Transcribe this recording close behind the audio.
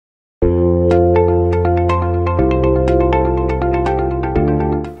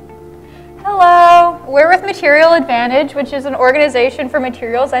Material Advantage, which is an organization for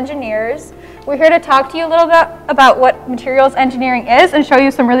materials engineers. We're here to talk to you a little bit about what materials engineering is and show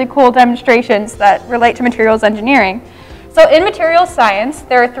you some really cool demonstrations that relate to materials engineering. So in materials science,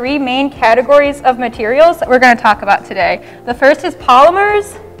 there are three main categories of materials that we're going to talk about today. The first is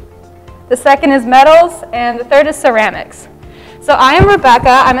polymers, the second is metals, and the third is ceramics. So I am Rebecca.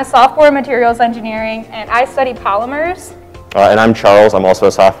 I'm a sophomore in materials engineering, and I study polymers. And I'm Charles. I'm also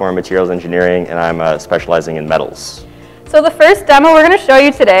a sophomore in materials engineering, and I'm specializing in metals. So the first demo we're going to show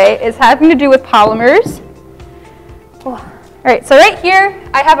you today is having to do with polymers. All right, so right here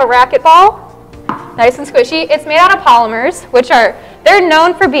I have a racquetball, nice and squishy. It's made out of polymers, they're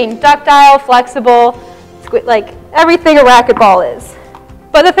known for being ductile, flexible, like everything a racquetball is.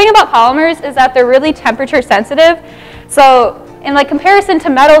 But the thing about polymers is that they're really temperature sensitive. So in comparison to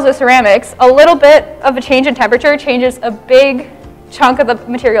metals or ceramics, a little bit of a change in temperature changes a big chunk of the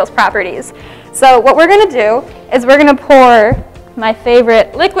material's properties. So what we're going to do is we're going to pour my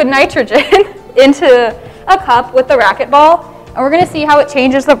favorite liquid nitrogen into a cup with the racquetball, and we're going to see how it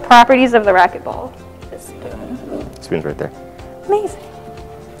changes the properties of the racquetball. This spoon. Spoon's right there. Amazing.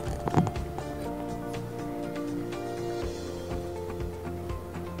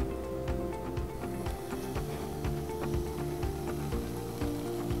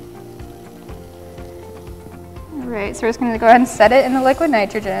 Alright, so we're just going to go ahead and set it in the liquid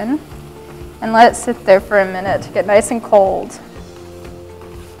nitrogen and let it sit there for a minute to get nice and cold.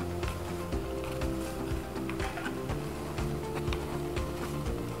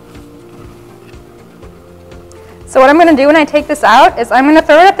 So what I'm going to do when I take this out is I'm going to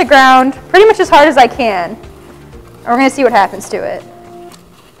throw it at the ground pretty much as hard as I can. And we're going to see what happens to it.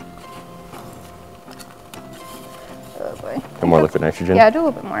 Oh boy. And more liquid nitrogen? Yeah, do a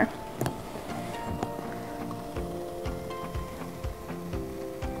little bit more.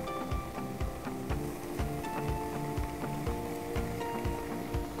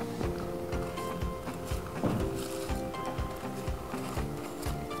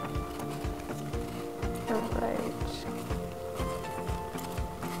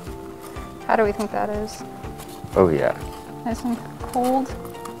 How do we think that is? Oh yeah. Nice and cold.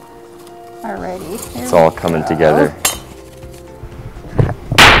 Alrighty. It's all coming together.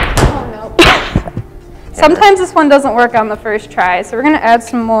 Oh no. Sometimes this one doesn't work on the first try, so we're going to add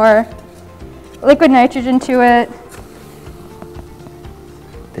some more liquid nitrogen to it.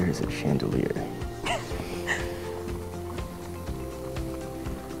 There's a chandelier.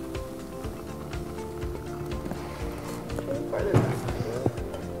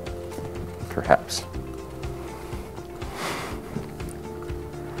 Perhaps.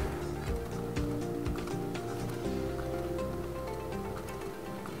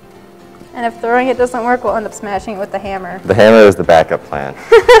 And if throwing it doesn't work, we'll end up smashing it with the hammer. The hammer is the backup plan.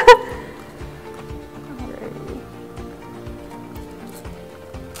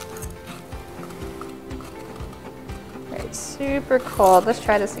 Alright, super cold. Let's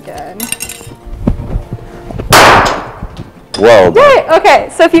try this again. Whoa. Yay! Okay,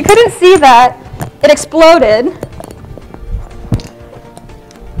 so if you couldn't see that, it exploded.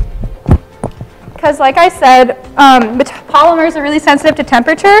 Because like I said, polymers are really sensitive to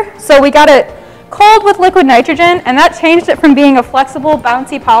temperature, so we got it cold with liquid nitrogen, and that changed it from being a flexible,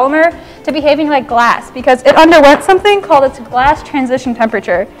 bouncy polymer to behaving like glass, because it underwent something called its glass transition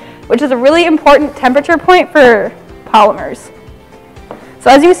temperature, which is a really important temperature point for polymers. So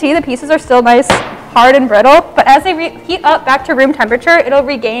as you can see, the pieces are still nice, hard and brittle, but as they heat up back to room temperature, it'll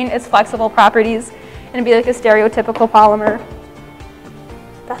regain its flexible properties and be like a stereotypical polymer.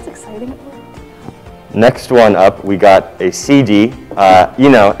 That's exciting. Next one up, we got a CD. You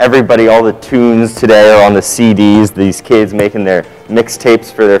know, everybody, all the tunes today are on the CDs. These kids making their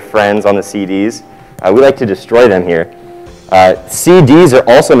mixtapes for their friends on the CDs. We like to destroy them here. CDs are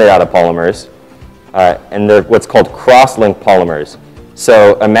also made out of polymers, and they're what's called cross-linked polymers.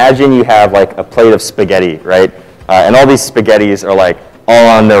 So imagine you have like a plate of spaghetti, right? And all these spaghettis are like all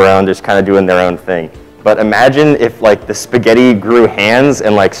on their own, just kind of doing their own thing. But imagine if like the spaghetti grew hands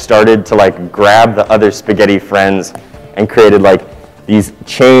and like started to like grab the other spaghetti friends and created like these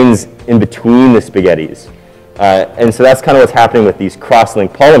chains in between the spaghettis. And so that's kind of what's happening with these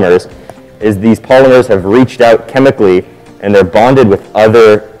cross-linked polymers, is these polymers have reached out chemically and they're bonded with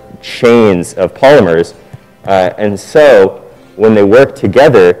other chains of polymers. And so when they work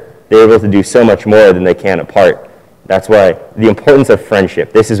together, they're able to do so much more than they can apart. That's why the importance of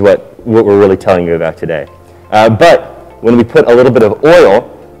friendship. This is what we're really telling you about today. But when we put a little bit of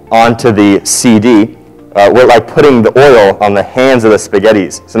oil onto the CD, we're like putting the oil on the hands of the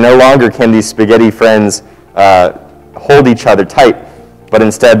spaghettis. So no longer can these spaghetti friends hold each other tight, but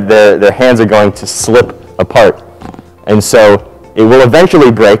instead their hands are going to slip apart. And so it will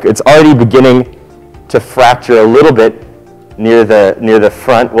eventually break. It's already beginning to fracture a little bit near the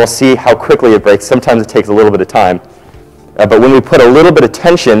front. We'll see how quickly it breaks. Sometimes it takes a little bit of time. But when we put a little bit of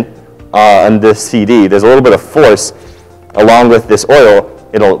tension on this CD, there's a little bit of force along with this oil,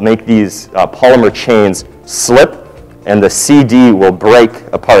 it'll make these polymer chains slip, and the CD will break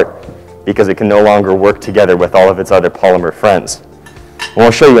apart because it can no longer work together with all of its other polymer friends. And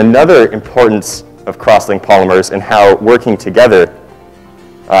we'll show you another importance of cross-linked polymers and how working together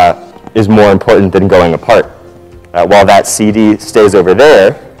is more important than going apart. While that CD stays over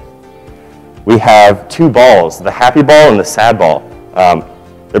there, we have two balls, the happy ball and the sad ball.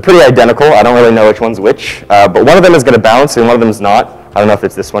 They're pretty identical. I don't really know which one's which, but one of them is going to bounce and one of them is not. I don't know if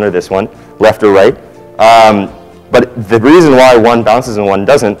it's this one or this one, left or right. But the reason why one bounces and one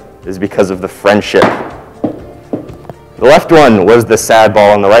doesn't is because of the friendship. The left one was the sad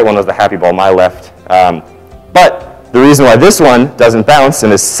ball and the right one was the happy ball, my left. But the reason why this one doesn't bounce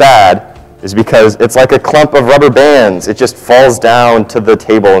and is sad is because it's like a clump of rubber bands. It just falls down to the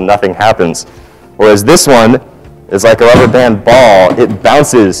table and nothing happens. Whereas this one is like a rubber band ball. It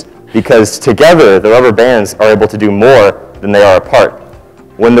bounces because together the rubber bands are able to do more than they are apart.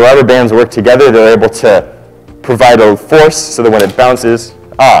 When the rubber bands work together, they're able to provide a force so that when it bounces,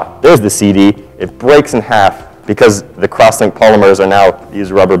 there's the CD, it breaks in half because the cross-linked polymers are now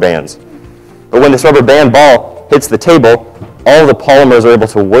these rubber bands. But when this rubber band ball hits the table, all the polymers are able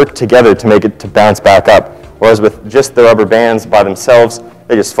to work together to make it to bounce back up. Whereas with just the rubber bands by themselves,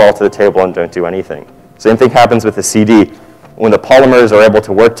 they just fall to the table and don't do anything. Same thing happens with the CD. When the polymers are able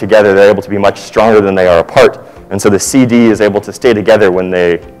to work together, they're able to be much stronger than they are apart. And so the CD is able to stay together when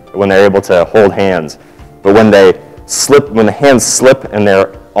they're able to hold hands. But when they slip, when the hands slip and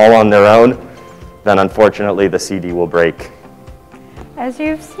they're all on their own, then unfortunately the CD will break. As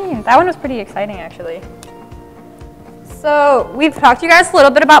you've seen, that one was pretty exciting actually. So we've talked to you guys a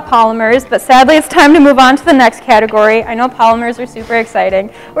little bit about polymers, but sadly it's time to move on to the next category. I know polymers are super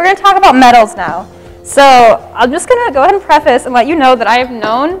exciting. We're going to talk about metals now. So I'm just going to go ahead and preface and let you know that I am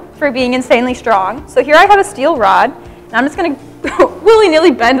known for being insanely strong. So here I have a steel rod, and I'm just going to willy-nilly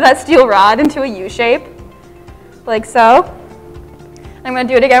bend that steel rod into a U shape, like so. I'm going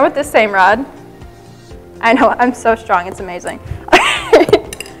to do it again with this same rod. I know, I'm so strong, it's amazing.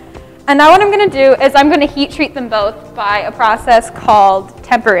 And now what I'm going to do is I'm going to heat treat them both by a process called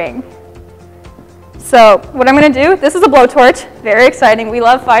tempering. So what I'm going to do, this is a blowtorch, very exciting. We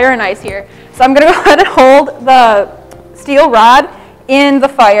love fire and ice here. So I'm going to go ahead and hold the steel rod in the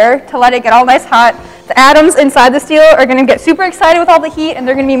fire to let it get all nice hot. The atoms inside the steel are going to get super excited with all the heat, and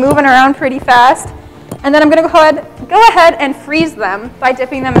they're going to be moving around pretty fast. And then I'm going to go ahead and freeze them by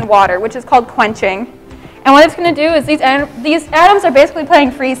dipping them in water, which is called quenching. And what it's going to do is these atoms are basically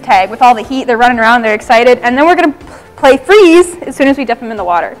playing freeze tag with all the heat. They're running around, they're excited, and then we're going to play freeze as soon as we dip them in the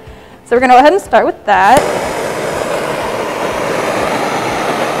water. So we're going to go ahead and start with that.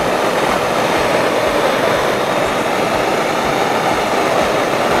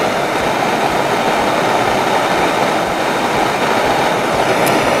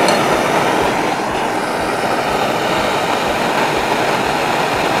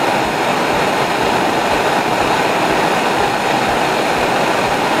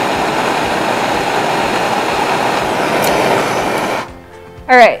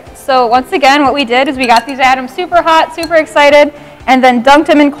 All right, so once again, what we did is we got these atoms super hot, super excited, and then dunked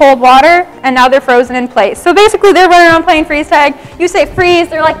them in cold water, and now they're frozen in place. So basically, they're running around playing freeze tag. You say freeze,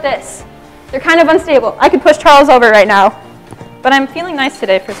 they're like this. They're kind of unstable. I could push Charles over right now, but I'm feeling nice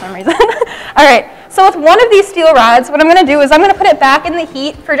today for some reason. All right, so with one of these steel rods, what I'm going to do is I'm going to put it back in the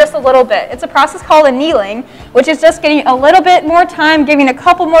heat for just a little bit. It's a process called annealing, which is just getting a little bit more time, giving a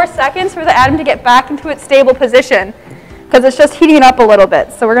couple more seconds for the atom to get back into its stable position, because it's just heating up a little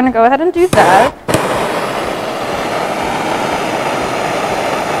bit. So we're going to go ahead and do that.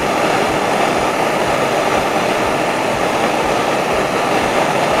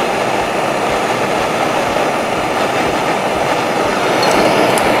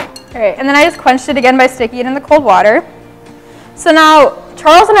 All right, and then I just quenched it again by sticking it in the cold water. So now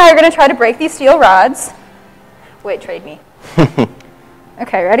Charles and I are going to try to break these steel rods. Wait, trade me.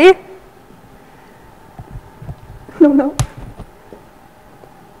 Okay, ready? No.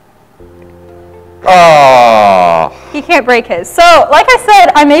 Oh. He can't break his. So, like I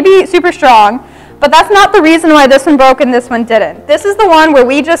said, I may be super strong, but that's not the reason why this one broke and this one didn't. This is the one where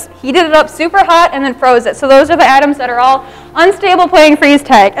we just heated it up super hot and then froze it. So those are the atoms that are all unstable playing freeze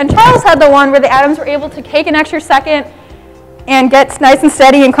tag. And Charles had the one where the atoms were able to take an extra second and get nice and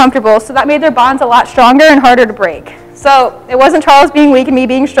steady and comfortable. So that made their bonds a lot stronger and harder to break. So it wasn't Charles being weak and me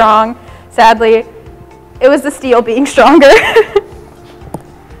being strong, sadly. It was the steel being stronger.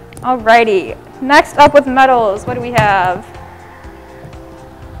 Alrighty, next up with metals, what do we have?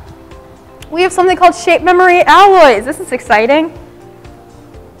 We have something called shape memory alloys. This is exciting. Do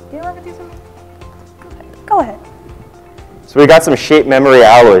you remember these ones? Go ahead. So we got some shape memory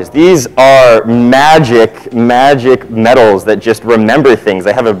alloys. These are magic metals that just remember things.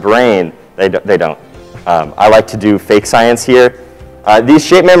 They have a brain. They don't. I like to do fake science here. These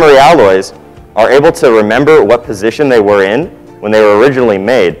shape memory alloys are able to remember what position they were in when they were originally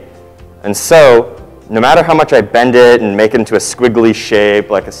made. And so, no matter how much I bend it and make it into a squiggly shape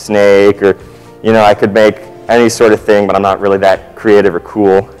like a snake, or I could make any sort of thing, but I'm not really that creative or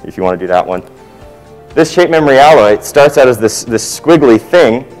cool if you want to do that one. This shape memory alloy starts out as this squiggly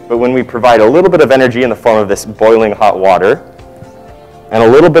thing, but when we provide a little bit of energy in the form of this boiling hot water and a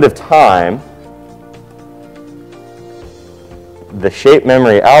little bit of time, the shape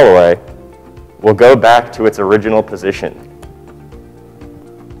memory alloy will go back to its original position.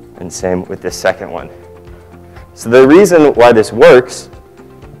 And same with this second one. So the reason why this works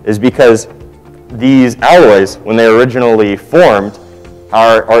is because these alloys, when they originally formed,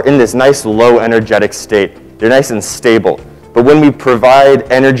 are in this nice low energetic state. They're nice and stable. But when we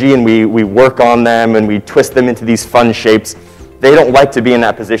provide energy and we work on them and we twist them into these fun shapes, they don't like to be in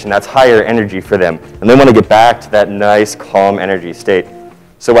that position. That's higher energy for them. And they want to get back to that nice, calm energy state.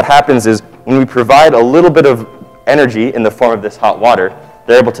 So what happens is when we provide a little bit of energy in the form of this hot water,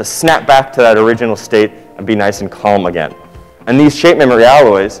 they're able to snap back to that original state and be nice and calm again. And these shape memory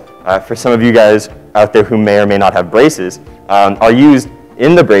alloys, for some of you guys out there who may or may not have braces, are used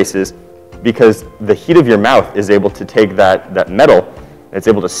in the braces because the heat of your mouth is able to take that metal, and it's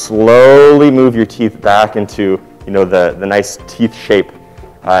able to slowly move your teeth back into the nice teeth shape.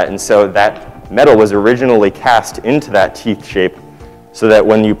 And so that metal was originally cast into that teeth shape so that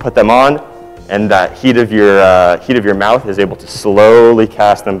when you put them on, and that heat of your mouth is able to slowly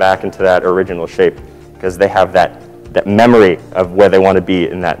cast them back into that original shape because they have that memory of where they want to be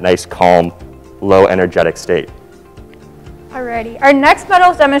in that nice, calm, low energetic state. Alrighty, our next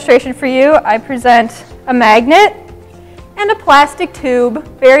metals demonstration for you, I present a magnet and a plastic tube.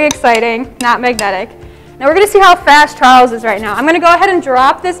 Very exciting, not magnetic. Now we're going to see how fast Charles is right now. I'm going to go ahead and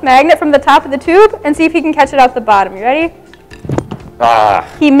drop this magnet from the top of the tube and see if he can catch it out the bottom. You ready?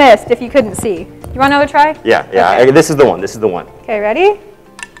 He missed, if you couldn't see. You want another try? Yeah. Okay. This is the one. Okay, ready?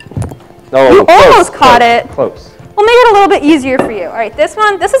 No, you almost caught it. Close. We'll make it a little bit easier for you. All right, this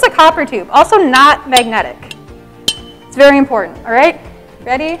is a copper tube, also not magnetic. It's very important, all right?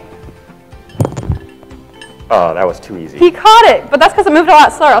 Ready? Oh, that was too easy. He caught it, but that's because it moved a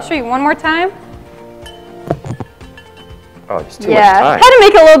lot slower. I'll show you one more time. Oh, just too much time. I had to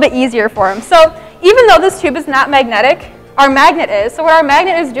make it a little bit easier for him. So even though this tube is not magnetic, our magnet is. So what our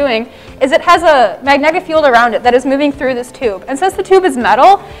magnet is doing is it has a magnetic field around it that is moving through this tube. And since the tube is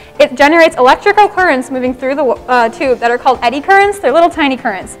metal, it generates electrical currents moving through the tube that are called eddy currents. They're little tiny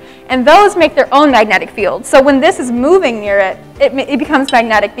currents. And those make their own magnetic field. So when this is moving near it, it becomes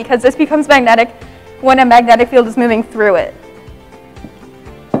magnetic because this becomes magnetic when a magnetic field is moving through it.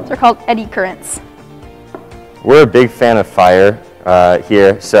 So they're called eddy currents. We're a big fan of fire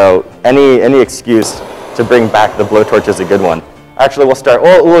here, so any excuse to bring back the blowtorch is a good one. Actually,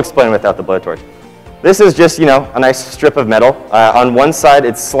 we'll explain without the blowtorch. This is just, a nice strip of metal. On one side,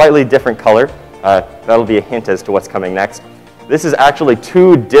 it's slightly different color. That'll be a hint as to what's coming next. This is actually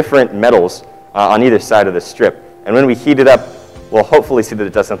two different metals on either side of the strip. And when we heat it up, we'll hopefully see that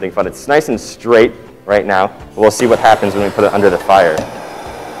it does something fun. It's nice and straight right now. We'll see what happens when we put it under the fire.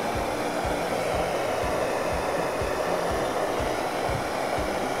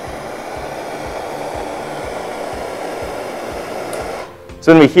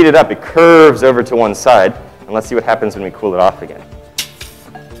 So when we heat it up, it curves over to one side. And let's see what happens when we cool it off again.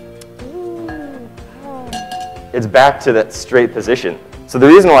 It's back to that straight position. So the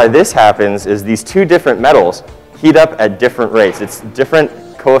reason why this happens is these two different metals heat up at different rates. It's different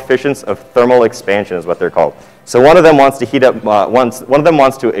coefficients of thermal expansion is what they're called. So one of them wants to heat up, one of them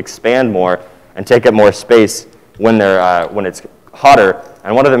wants to expand more and take up more space when it's hotter,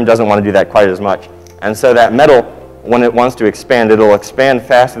 and one of them doesn't want to do that quite as much. And so that metal, when it wants to expand, it'll expand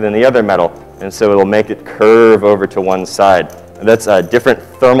faster than the other metal, and so it'll make it curve over to one side. And that's different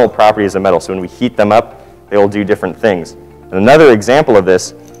thermal properties of metal. So when we heat them up, they will do different things. And another example of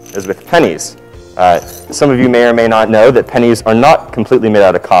this is with pennies. Some of you may or may not know that pennies are not completely made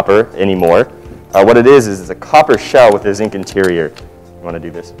out of copper anymore. What it is it's a copper shell with a zinc interior. You want to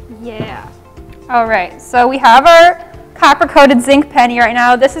do this? Yeah. All right, so we have our copper-coated zinc penny right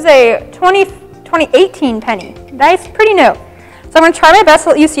now. This is a 2018 penny. Nice, pretty new. So I'm going to try my best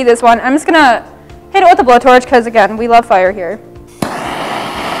to let you see this one. I'm just going to hit it with a blowtorch because, again, we love fire here.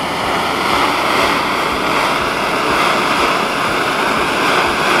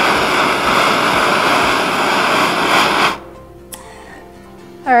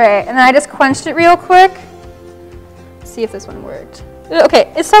 All right, and then I just quenched it real quick. Let's see if this one worked.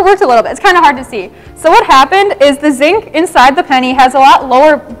 Okay, it still worked a little bit. It's kind of hard to see. So what happened is the zinc inside the penny has a lot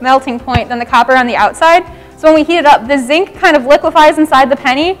lower melting point than the copper on the outside. So when we heat it up, the zinc kind of liquefies inside the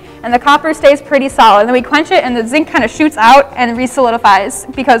penny and the copper stays pretty solid. And then we quench it and the zinc kind of shoots out and re-solidifies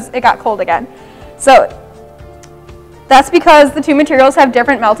because it got cold again. So that's because the two materials have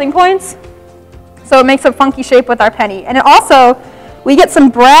different melting points. So it makes a funky shape with our penny. And it also, we get some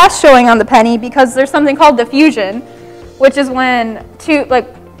brass showing on the penny because there's something called diffusion, which is when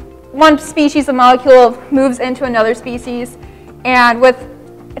one species of molecule moves into another species. And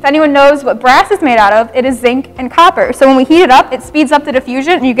if anyone knows what brass is made out of, it is zinc and copper. So when we heat it up, it speeds up the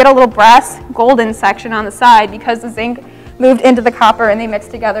diffusion and you get a little brass golden section on the side because the zinc moved into the copper and they mixed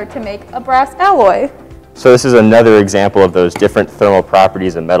together to make a brass alloy. So this is another example of those different thermal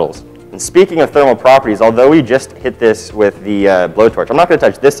properties of metals. And speaking of thermal properties, although we just hit this with the blowtorch, I'm not going to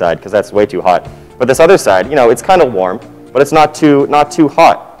touch this side because that's way too hot. But this other side, you know, it's kind of warm, but it's not too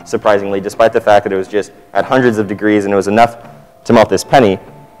hot, surprisingly, despite the fact that it was just at hundreds of degrees and it was enough to melt this penny,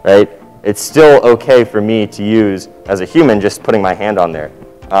 right? It's still okay for me to use as a human just putting my hand on there.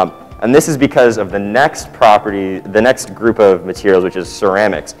 And this is because of the next property, the next group of materials, which is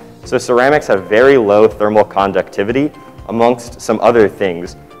ceramics. So ceramics have very low thermal conductivity amongst some other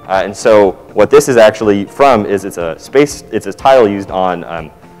things. And so what this is actually from is it's a tile used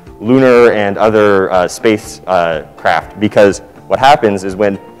on lunar and other spacecraft, because what happens is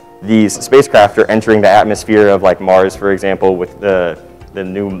when these spacecraft are entering the atmosphere of like Mars, for example, with the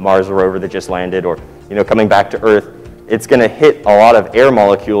new Mars rover that just landed, or coming back to Earth, it's going to hit a lot of air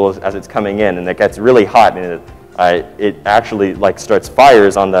molecules as it's coming in, and it gets really hot, and it actually starts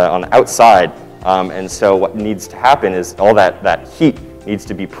fires on the outside. And so what needs to happen is all that heat needs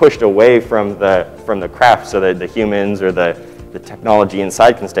to be pushed away from the craft so that the humans or the technology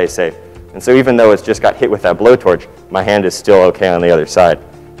inside can stay safe. And so even though it's just got hit with that blowtorch, my hand is still okay on the other side.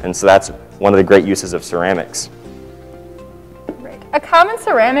 And so that's one of the great uses of ceramics. Right. A common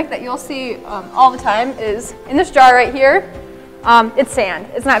ceramic that you'll see all the time is in this jar right here. It's sand.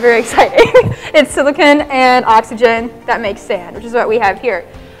 It's not very exciting. It's silicon and oxygen that makes sand, which is what we have here.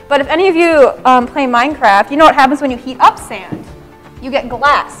 But if any of you play Minecraft, you know what happens when you heat up sand. You get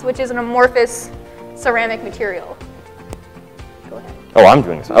glass, which is an amorphous ceramic material. Go ahead. Oh, I'm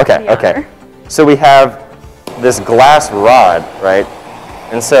doing this. Okay, okay. So we have this glass rod, right?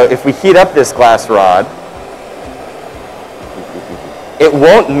 And so if we heat up this glass rod, it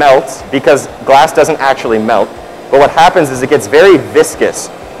won't melt because glass doesn't actually melt. But what happens is it gets very viscous,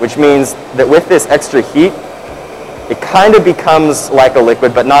 which means that with this extra heat, it kind of becomes like a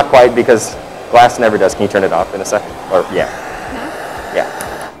liquid, but not quite because glass never does. Can you turn it off in a sec? Or, yeah. Yeah.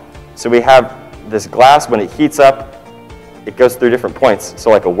 So we have this glass, when it heats up, it goes through different points, so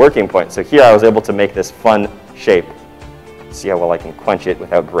like a working point. So here I was able to make this fun shape. See how well I can quench it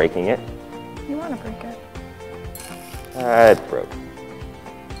without breaking it. You want to break it. It broke.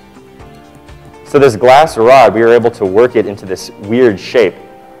 So this glass rod, we were able to work it into this weird shape.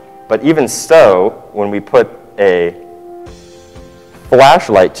 But even so, when we put a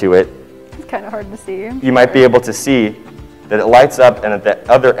flashlight to it, it's kind of hard to see. You might be able to see that it lights up, and at the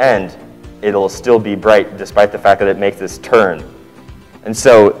other end, it'll still be bright despite the fact that it makes this turn. And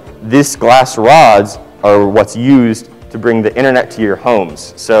so these glass rods are what's used to bring the internet to your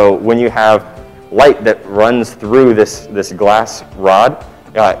homes. So when you have light that runs through this glass rod,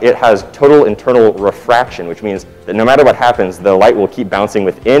 it has total internal refraction, which means that no matter what happens, the light will keep bouncing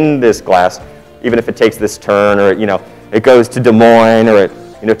within this glass, even if it takes this turn, or it goes to Des Moines, or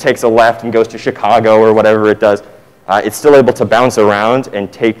it takes a left and goes to Chicago, or whatever it does. It's still able to bounce around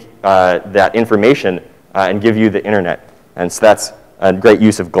and take that information and give you the internet. And so that's a great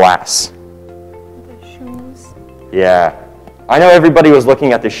use of glass. The shoes. Yeah. I know everybody was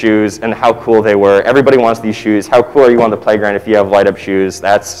looking at the shoes and how cool they were. Everybody wants these shoes. How cool are you on the playground if you have light-up shoes?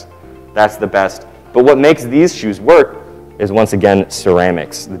 That's the best. But what makes these shoes work is, once again,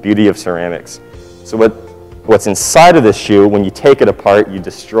 ceramics, the beauty of ceramics. So what's inside of this shoe, when you take it apart, you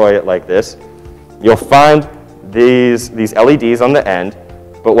destroy it like this, you'll find these LEDs on the end,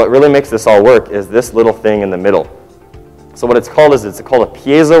 but what really makes this all work is this little thing in the middle. So what it's called a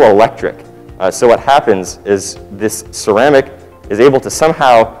piezoelectric. So what happens is this ceramic is able to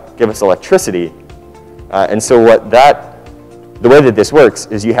somehow give us electricity. And so the way that this works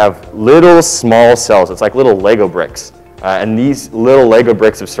is you have little small cells. It's like little Lego bricks. And these little Lego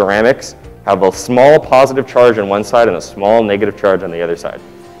bricks of ceramics have a small positive charge on one side and a small negative charge on the other side.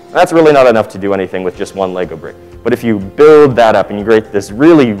 And that's really not enough to do anything with just one Lego brick. But if you build that up and you create this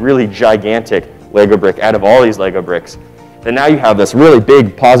really, really gigantic Lego brick out of all these Lego bricks, then now you have this really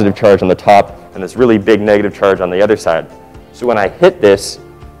big positive charge on the top and this really big negative charge on the other side. So when I hit this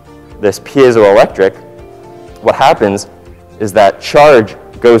piezoelectric, what happens is that charge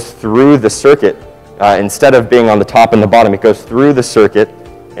goes through the circuit. Instead of being on the top and the bottom, it goes through the circuit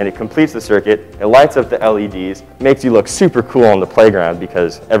and it completes the circuit. It lights up the LEDs, makes you look super cool on the playground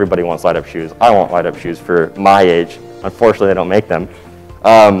because everybody wants light up shoes. I want light up shoes for my age. Unfortunately, they don't make them.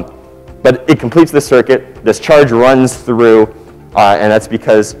 But it completes the circuit. This charge runs through, and that's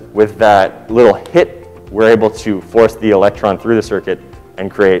because with that little hit, we're able to force the electron through the circuit and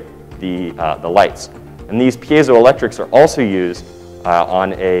create the lights. And these piezoelectrics are also used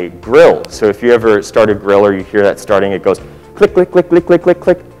on a grill. So if you ever start a grill or you hear that starting, it goes click, click, click, click, click, click,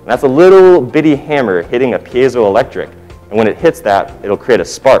 click. And that's a little bitty hammer hitting a piezoelectric. And when it hits that, it'll create a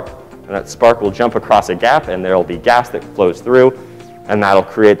spark. And that spark will jump across a gap and there'll be gas that flows through and that'll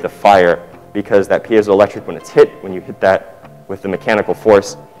create the fire because that piezoelectric, when it's hit, when you hit that with the mechanical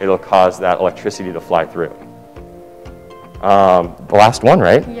force, it'll cause that electricity to fly through. The last one,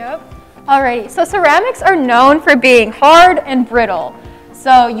 right? Yep. Alrighty, so ceramics are known for being hard and brittle.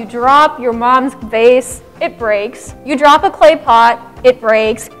 So you drop your mom's vase, it breaks. You drop a clay pot, it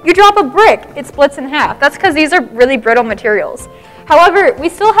breaks. You drop a brick, it splits in half. That's because these are really brittle materials. However, we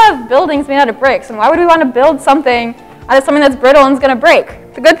still have buildings made out of bricks, and why would we want to build something out of something that's brittle and is going to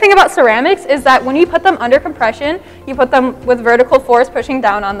break? The good thing about ceramics is that when you put them under compression, you put them with vertical force pushing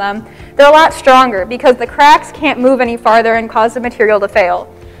down on them, they're a lot stronger because the cracks can't move any farther and cause the material to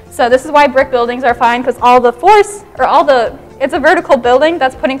fail. So this is why brick buildings are fine, because all the force, or it's a vertical building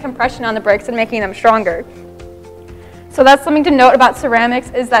that's putting compression on the bricks and making them stronger. So that's something to note about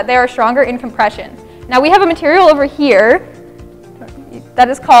ceramics, is that they are stronger in compression. Now we have a material over here that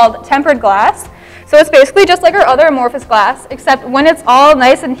is called tempered glass. So it's basically just like our other amorphous glass, except when it's all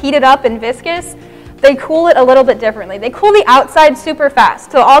nice and heated up and viscous, they cool it a little bit differently. They cool the outside super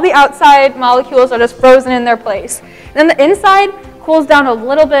fast, so all the outside molecules are just frozen in their place. And then the inside cools down a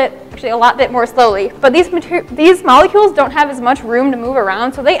little bit, actually a lot bit more slowly. But these molecules don't have as much room to move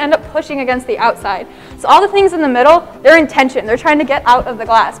around, so they end up pushing against the outside. So all the things in the middle, they're in tension. They're trying to get out of the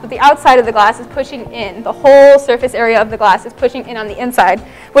glass, but the outside of the glass is pushing in. The whole surface area of the glass is pushing in on the inside,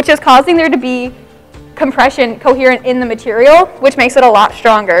 which is causing there to be compression coherent in the material, which makes it a lot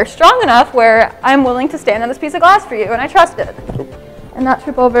stronger. Strong enough where I'm willing to stand on this piece of glass for you, and I trust it. And not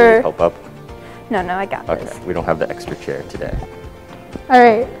trip over. Can you help up? No, I got this. Okay, we don't have the extra chair today. All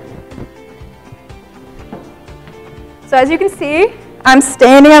right. So as you can see, I'm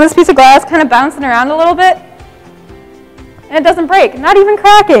standing on this piece of glass, kind of bouncing around a little bit, and it doesn't break, not even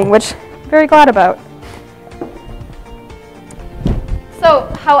cracking, which I'm very glad about.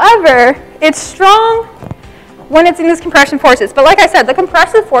 So, however, it's strong when it's in these compression forces. But like I said, the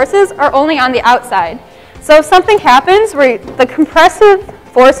compressive forces are only on the outside. So if something happens where the compressive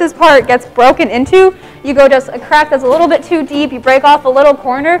forces part gets broken into, you go just a crack that's a little bit too deep, you break off a little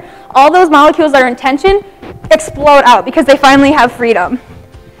corner, all those molecules that are in tension explode out because they finally have freedom,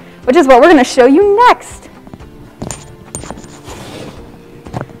 which is what we're going to show you next.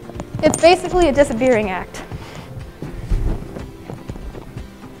 It's basically a disappearing act.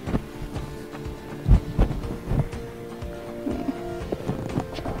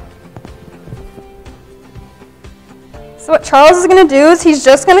 So what Charles is going to do is he's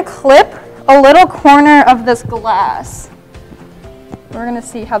just going to clip a little corner of this glass. We're going to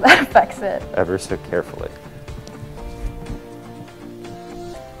see how that affects it. Ever so carefully.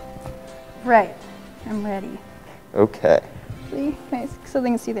 Right. I'm ready. Okay. See? Nice, so they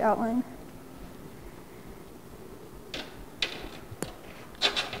can see the outline.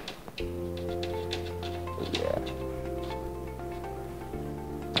 Yeah.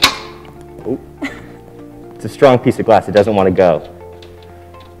 Oh. It's a strong piece of glass. It doesn't want to go.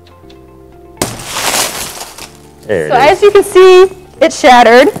 There it is. So as you can see, it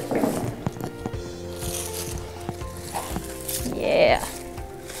shattered. Yeah.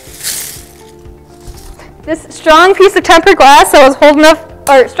 This strong piece of tempered glass that was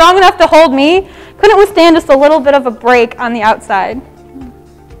strong enough to hold me couldn't withstand just a little bit of a break on the outside.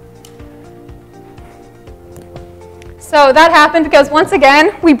 So that happened because, once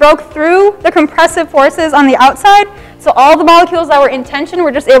again, we broke through the compressive forces on the outside, so all the molecules that were in tension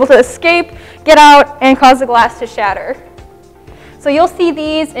were just able to escape, get out, and cause the glass to shatter. So you'll see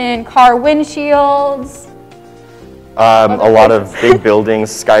these in car windshields. A lot of big buildings,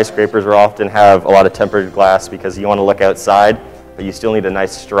 skyscrapers will often have a lot of tempered glass because you want to look outside but you still need a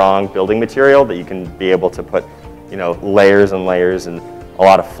nice strong building material that you can be able to put, you know, layers and layers and a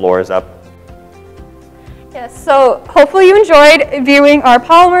lot of floors up. Yes, so hopefully you enjoyed viewing our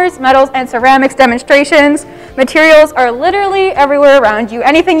polymers, metals, and ceramics demonstrations. Materials are literally everywhere around you.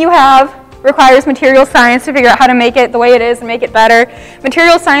 Anything you have requires material science to figure out how to make it the way it is and make it better.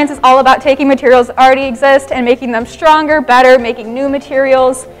 Material science is all about taking materials that already exist and making them stronger, better, making new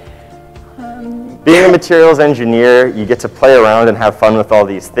materials. Being a materials engineer, you get to play around and have fun with all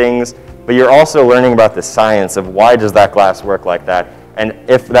these things, but you're also learning about the science of why does that glass work like that, and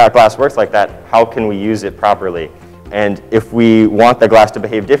if that glass works like that, how can we use it properly? And if we want the glass to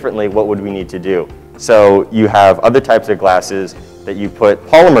behave differently, what would we need to do? So you have other types of glasses that you put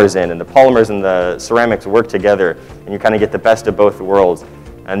polymers in, and the polymers and the ceramics work together, and you kind of get the best of both worlds.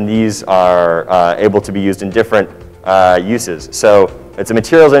 And these are able to be used in different uses. So it's a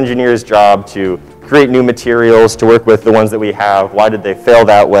materials engineer's job to create new materials, to work with the ones that we have, why did they fail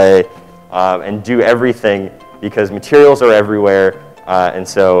that way, and do everything because materials are everywhere, and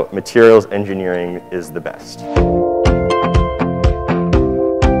so materials engineering is the best.